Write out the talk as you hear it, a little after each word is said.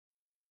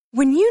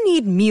When you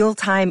need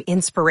mealtime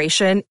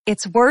inspiration,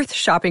 it's worth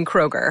shopping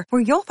Kroger,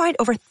 where you'll find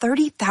over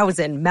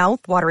 30,000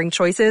 mouth-watering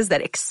choices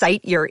that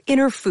excite your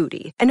inner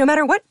foodie. And no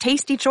matter what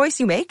tasty choice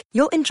you make,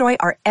 you'll enjoy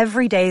our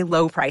everyday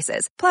low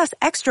prices, plus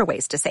extra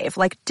ways to save,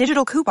 like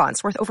digital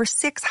coupons worth over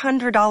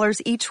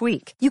 $600 each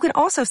week. You can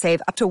also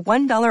save up to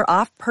 $1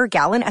 off per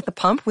gallon at the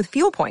pump with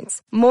fuel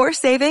points. More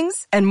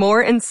savings and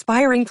more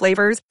inspiring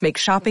flavors make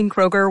shopping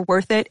Kroger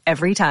worth it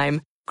every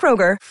time.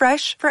 Kroger,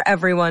 fresh for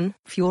everyone.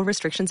 Fuel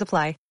restrictions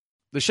apply.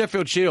 The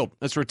Sheffield Shield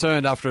has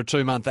returned after a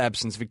 2-month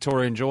absence.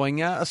 Victoria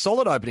enjoying a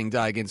solid opening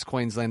day against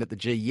Queensland at the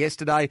G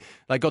yesterday.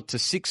 They got to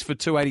 6 for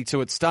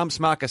 282 at stumps.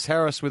 Marcus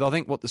Harris with, I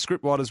think, what the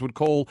scriptwriters would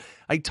call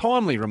a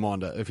timely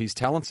reminder of his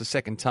talents, the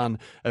second ton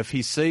of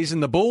his season.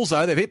 The Bulls,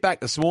 though, they've hit back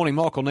this morning.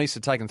 Michael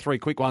Neser taken 3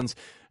 quick ones.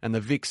 And the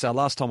Vicks,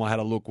 last time I had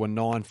a look, were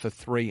 9 for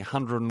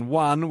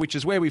 301, which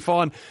is where we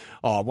find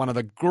one of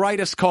the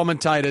greatest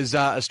commentators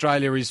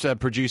Australia is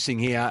producing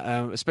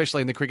here,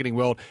 especially in the cricketing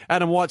world.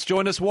 Adam White's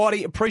joined us.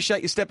 Whitey,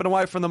 appreciate you stepping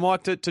away from the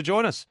mic to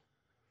join us.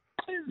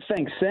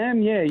 Thanks,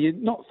 Sam. Yeah, you're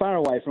not far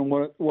away from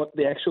what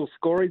the actual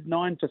score is,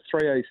 9 for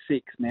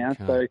 306 now.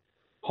 Okay. So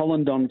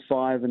Holland on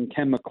 5 and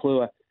Cam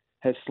McClure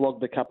has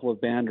slogged a couple of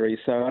boundaries.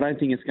 So I don't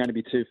think it's going to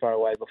be too far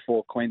away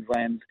before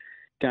Queensland's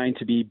going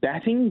to be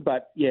batting,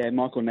 but yeah,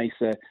 Michael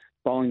Neser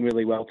bowling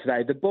really well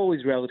today. The ball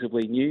is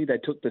relatively new. They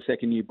took the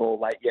second new ball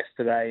late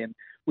yesterday, and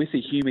with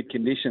the humid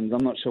conditions,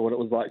 I'm not sure what it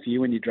was like for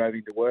you when you're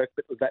driving to work,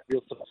 but it was that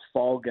real sort of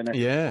fog and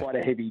quite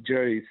a heavy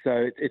dew.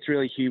 So it's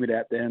really humid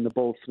out there, and the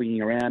ball's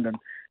swinging around, and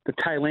the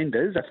tail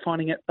enders are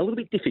finding it a little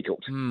bit difficult.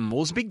 Well, it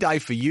was a big day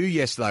for you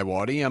yesterday,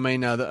 Whitey. I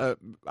mean,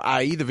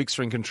 A, the Vicks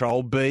are in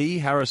control. B,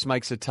 Harris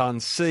makes a ton.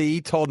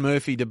 C, Todd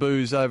Murphy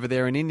debuts over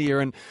there in India,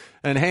 and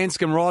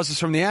Hanscom rises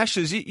from the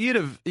ashes. You'd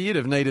have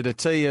needed a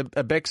tea,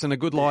 a Becks, and a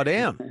good lie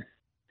down.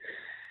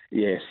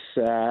 Yes,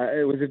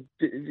 it was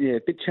a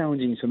bit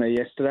challenging for me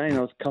yesterday, and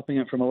I was copping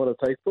it from a lot of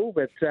people.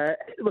 But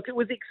look, it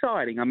was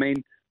exciting. I mean,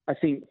 I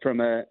think from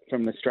an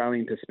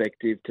Australian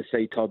perspective, to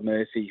see Todd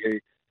Murphy, who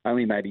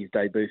only made his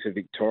debut for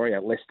Victoria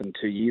less than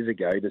 2 years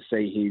ago, to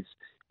see his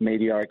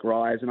meteoric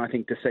rise, and I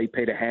think to see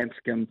Peter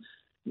Hanscom,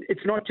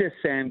 it's not just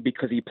Sam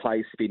because he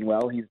plays spin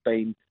well. He's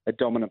been a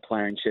dominant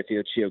player in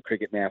Sheffield Shield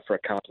cricket now for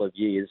a couple of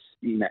years,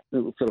 in that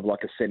sort of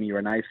like a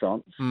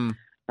semi-renaissance.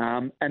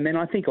 And then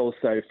I think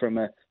also from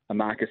a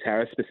Marcus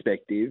Harris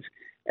perspective,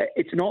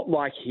 it's not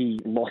like he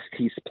lost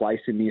his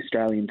place in the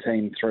Australian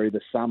team through the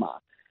summer.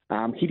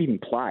 He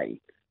didn't play.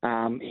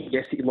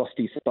 Yes, he lost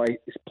his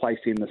place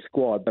in the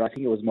squad, but I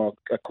think it was more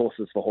a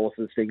horses for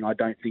horses thing. I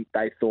don't think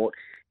they thought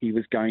he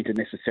was going to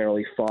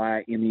necessarily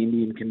fire in the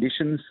Indian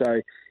conditions.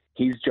 So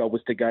his job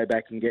was to go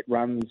back and get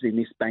runs in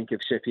this bank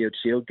of Sheffield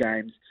Shield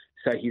games.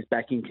 So he's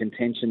back in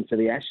contention for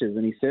the Ashes,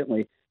 and he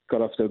certainly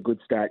got off to a good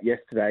start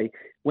yesterday.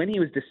 When he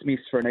was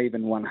dismissed for an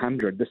even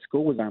 100, the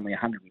score was only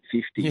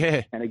 150.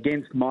 Yeah. And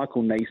against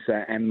Michael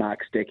Neser and Mark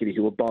Steckity,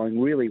 who were bowling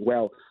really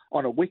well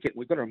on a wicket,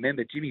 we've got to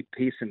remember Jimmy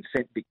Pearson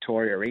sent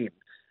Victoria in.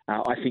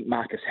 I think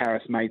Marcus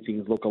Harris made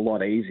things look a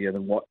lot easier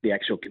than what the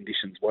actual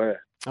conditions were.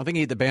 I think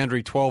he hit the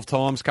boundary 12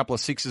 times, a couple of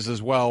sixes as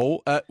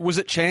well. Was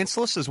it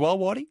chanceless as well,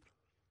 Whitey?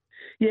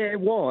 Yeah, it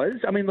was.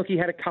 I mean, look, he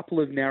had a couple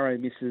of narrow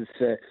misses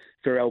for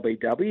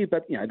LBW,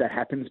 but, you know, that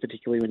happens,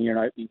 particularly when you're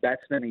an opening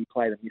batsman. He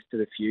played and missed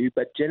a few,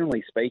 but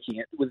generally speaking,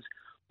 it was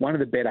one of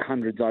the better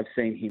hundreds I've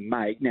seen him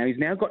make. Now, he's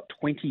now got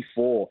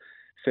 24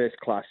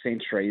 first-class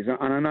centuries,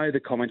 and I know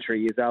the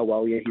commentary is, oh,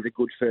 well, yeah, he's a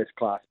good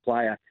first-class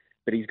player,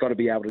 but he's got to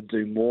be able to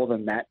do more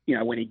than that, you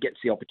know, when he gets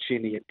the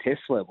opportunity at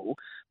test level.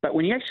 But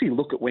when you actually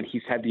look at when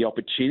he's had the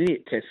opportunity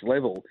at test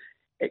level,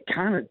 it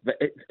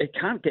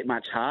can't get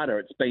much harder.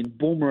 It's been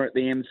Boomer at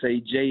the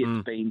MCG.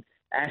 It's been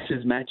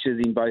Ashes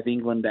matches in both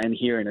England and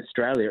here in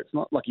Australia. It's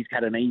not like he's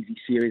had an easy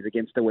series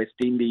against the West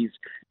Indies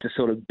to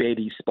sort of bed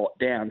his spot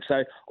down.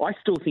 So I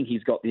still think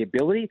he's got the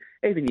ability.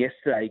 Even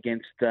yesterday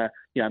against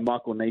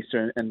Michael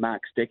Neser and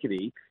Mark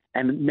Steckity,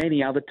 and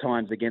many other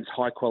times against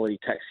high-quality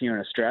tacks here in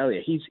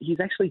Australia, he's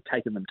actually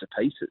taken them to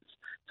pieces.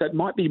 So it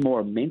might be more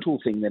a mental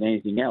thing than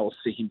anything else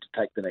for him to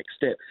take the next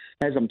step.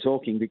 As I'm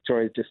talking,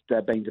 Victoria's just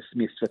been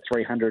dismissed for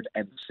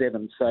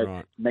 307. So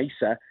right.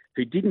 Neser,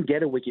 who didn't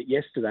get a wicket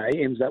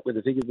yesterday, ends up with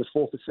a figure of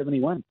 4 for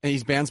 71.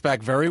 He's bounced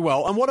back very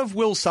well. And what of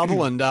Will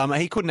Sutherland?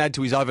 He couldn't add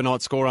to his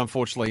overnight score,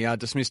 unfortunately,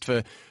 dismissed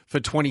for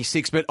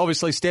 26. But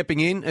obviously stepping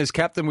in as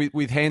captain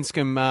with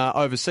Hanscom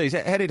overseas.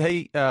 How did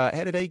he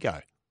go?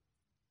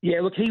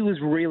 Yeah, look, he was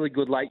really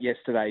good late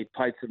yesterday. He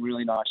played some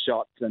really nice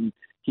shots, and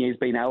he has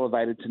been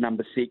elevated to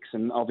number 6,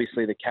 and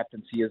obviously the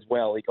captaincy as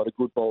well. He got a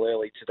good ball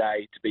early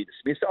today to be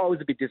dismissed. I was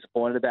a bit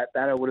disappointed about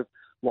that. I would have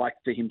liked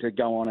for him to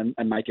go on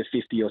and make a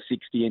 50 or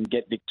 60 and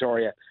get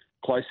Victoria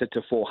closer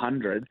to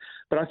 400.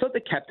 But I thought the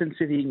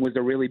captaincy thing was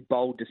a really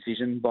bold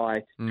decision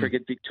by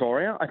Cricket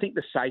Victoria. I think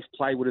the safe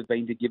play would have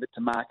been to give it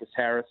to Marcus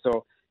Harris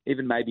or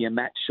even maybe a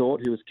Matt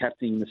Short, who was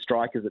captaining the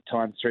strikers at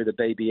times through the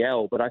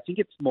BBL. But I think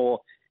it's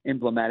more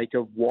emblematic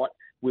of what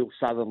Will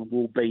Sutherland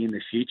will be in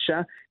the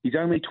future. He's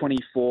only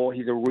 24.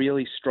 He's a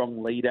really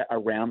strong leader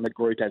around the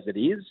group as it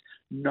is.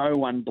 No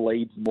one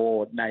bleeds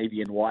more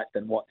navy and white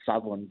than what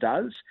Sutherland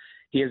does.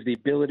 He has the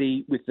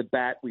ability with the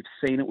bat. We've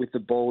seen it with the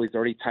ball. He's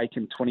already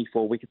taken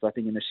 24 wickets, I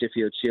think, in the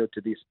Sheffield Shield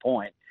to this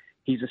point.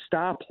 He's a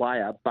star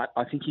player, but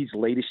I think his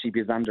leadership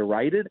is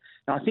underrated.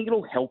 And I think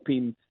it'll help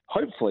him,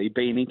 hopefully,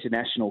 be an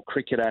international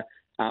cricketer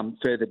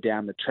further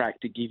down the track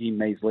to give him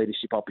these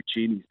leadership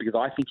opportunities, because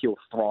I think he'll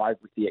thrive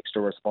with the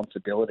extra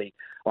responsibility.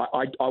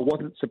 I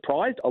wasn't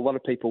surprised. A lot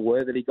of people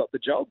were that he got the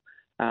job.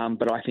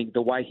 But I think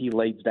the way he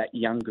leads that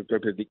younger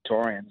group of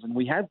Victorians, and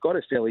we have got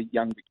a fairly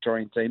young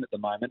Victorian team at the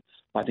moment,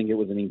 I think it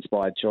was an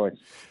inspired choice.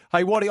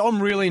 Hey, Waddy,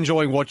 I'm really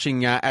enjoying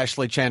watching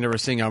Ashley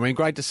Chandrasinghe. I mean,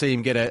 great to see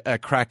him get a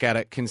crack at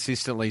it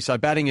consistently. So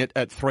batting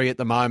at 3 at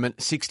the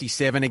moment,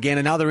 67. Again,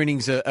 another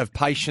innings of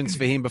patience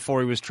for him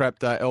before he was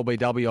trapped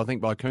LBW, I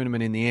think, by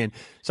Kuhnemann in the end.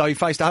 So he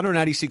faced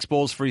 186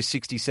 balls for his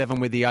 67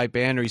 with the 8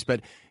 boundaries,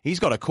 but he's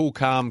got a cool,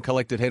 calm,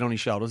 collected head on his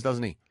shoulders,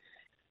 doesn't he?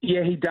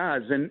 Yeah, he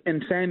does.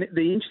 And Sam,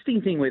 the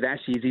interesting thing with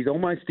Ashy is he's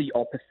almost the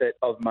opposite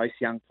of most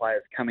young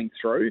players coming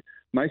through.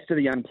 Most of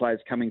the young players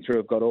coming through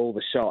have got all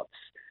the shots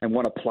and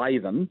want to play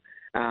them,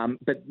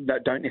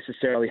 but don't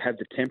necessarily have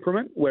the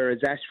temperament, whereas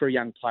Ash for a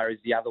young player is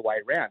the other way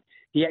around.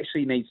 He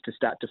actually needs to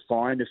start to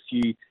find a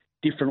few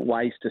different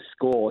ways to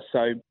score.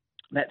 So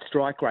that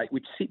strike rate,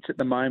 which sits at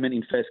the moment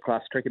in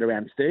first-class cricket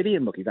around 30,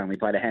 and look, he's only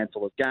played a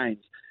handful of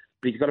games,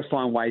 but he's got to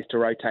find ways to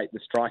rotate the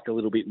strike a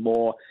little bit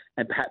more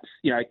and perhaps,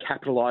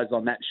 capitalise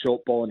on that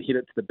short ball and hit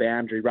it to the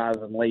boundary rather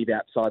than leave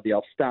outside the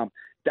off stump.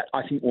 That,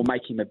 I think, will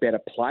make him a better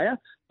player.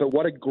 But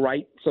what a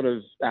great sort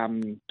of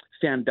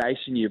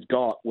foundation you've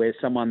got, where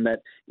someone that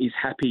is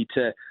happy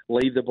to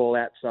leave the ball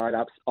outside,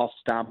 off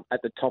stump,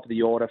 at the top of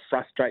the order,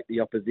 frustrate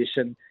the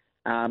opposition.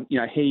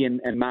 He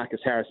and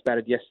Marcus Harris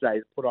batted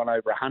yesterday, put on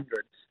over 100.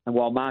 And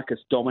while Marcus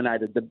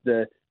dominated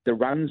the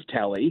runs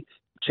tally,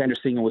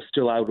 Chandrasinghe was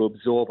still able to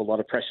absorb a lot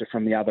of pressure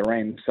from the other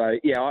end. So,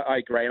 yeah, I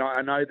agree. And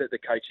I know that the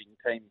coaching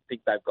team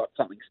think they've got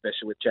something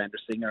special with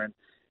Chandrasinghe, and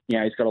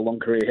he's got a long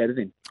career ahead of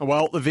him.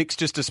 Well, the Vicks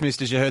just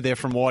dismissed, as you heard there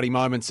from Whitey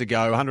moments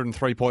ago,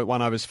 103.1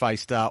 overs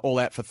faced, all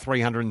out for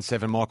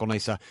 307. Michael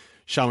Neser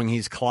showing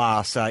his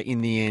class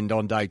in the end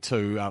on day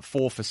 2.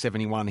 4 for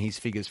 71, his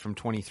figures from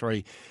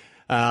 23.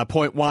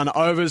 0.1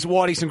 overs.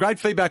 Whitey, some great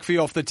feedback for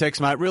you off the text,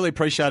 mate. Really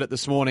appreciate it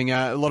this morning.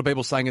 A lot of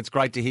people saying it's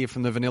great to hear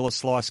from the Vanilla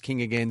Slice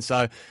King again.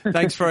 So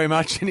thanks very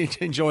much and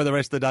enjoy the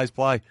rest of the day's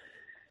play.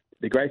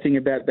 The great thing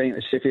about being at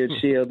the Sheffield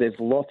Shield, there's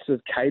lots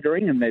of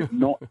catering and there's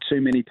not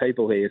too many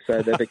people here,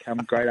 so they become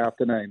great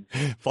afternoons.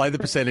 Play the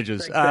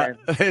percentages. Thanks,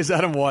 there's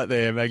Adam White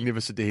there.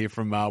 Magnificent to hear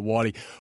from Whitey.